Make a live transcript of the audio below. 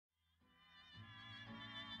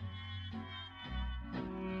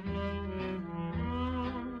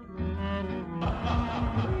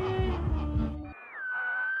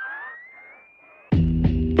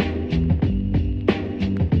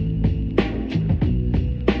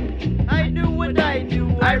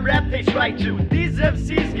I rap, they try to. These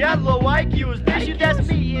MCs got low IQs. They should ask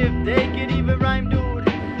me if they can even rhyme, dude.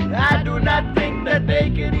 I do not think that they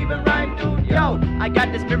can even rhyme, dude. Yo, I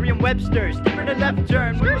got this Merriam-Webster, steering a left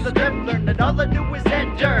turn. We was a left learn that all I do is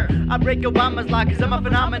enter. I break Obama's law cause I'm a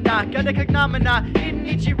phenomena. Got a cognomena, eating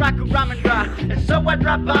Ichiraku ramen ra. And so I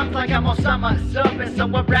drop bombs like I'm Osama Sub. And so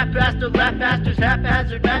I rap faster, laugh faster,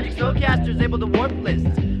 haphazard magic spellcasters able to warp lists.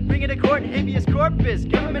 Bring it to court, habeas corpus.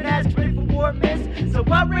 Government asks ready for war, miss. So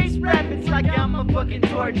I race rapids like I'm a fucking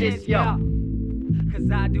tortoise, yo.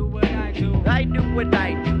 Cause I do what I do. I do what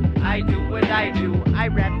I do. I do what I do. I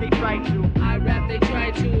rap, they try to. I rap, they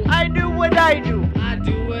try to. I do what I do. I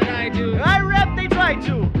do what I do. I rap, they try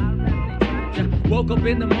to. Woke up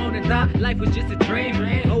in the morning, thought life was just a dream.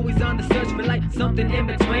 Always on the search for like something in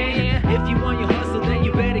between. If you want your hustle, then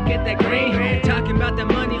you better get that green. Talking about that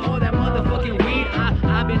money or that motherfucking weed.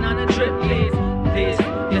 I've been on a trip, please.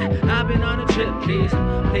 Yeah, I've been on a trip, please.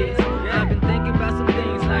 I've been thinking about some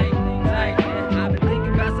things like. I've been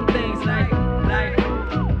thinking about some things like.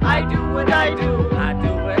 I do what I do. I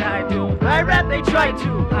do what I do. I rap, they try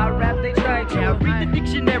to. I rap, they try to. Yeah, I read the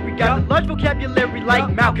dictionary, got a large vocabulary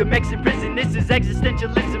like Malcolm X in prison. This is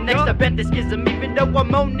existentialism. Next, I bend the schism, even though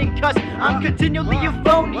I'm owning cuss. I'm continually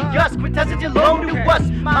euphonious. Quintessence alone to us.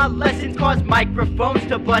 My lessons cause microphones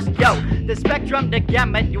to bust. Yo, the spectrum, the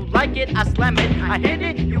gamut. You like it, I slam it. I hit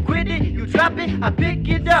it, you quit it, you drop it, I pick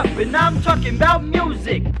it up. And I'm talking about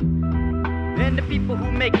music and the people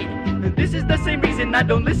who make it. And this is the same reason I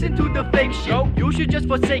don't listen to the fake shit. You should just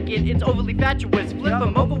forsake it, it's overly fatuous. Flip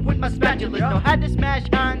them over with my spatulas. Know how to smash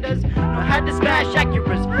Hondas, know how to smash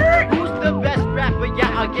Acuras. Who's the best rapper?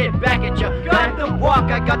 Yeah, I'll get back at ya. Got the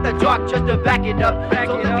walk, I got the talk just to back it up.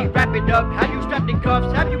 So let me wrap it up. Have you strapped in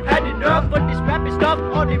cuffs? Have you had enough of this rapping stuff?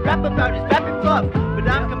 All they rap about is rapping fluff. But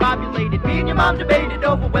I'm combobulated. Me and your mom debated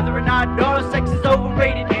over whether or not oral sex is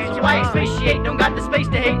overrated. So I expatiate, don't got the space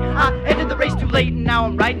to hate. I ended the race too late and now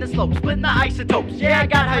I'm riding the slope, splitting the isotopes. Yeah, I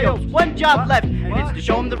got high hopes. One job left, and it's to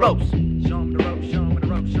show 'em the ropes. Show 'em the ropes, show 'em the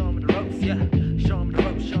ropes, show 'em the ropes, yeah. Show 'em the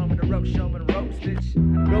ropes, show 'em the ropes, show 'em the ropes, bitch.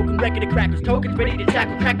 Broken record of crackers, tokens ready to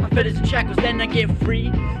tackle. Crack my fetters and shackles, then I get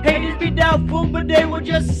free. Haters be doubtful, but they will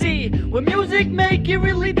just see what music make it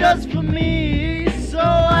really does for me. So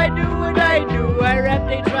I do what I do. I rap,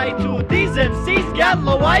 they try to. These MCs got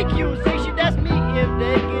low IQs. They should ask me if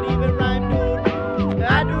they can even rhyme, dude.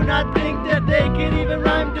 I do not think that they can even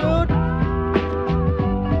rhyme, dude.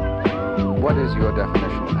 What is your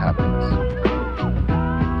definition of happiness?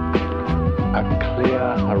 A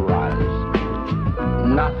clear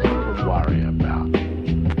horizon. Nothing to worry about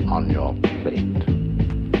on your plate.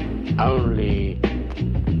 Only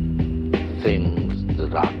things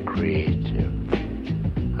that are creative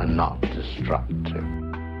and not destructive.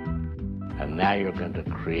 And now you're going to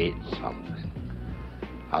create something.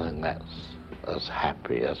 I think that's as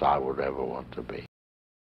happy as I would ever want to be.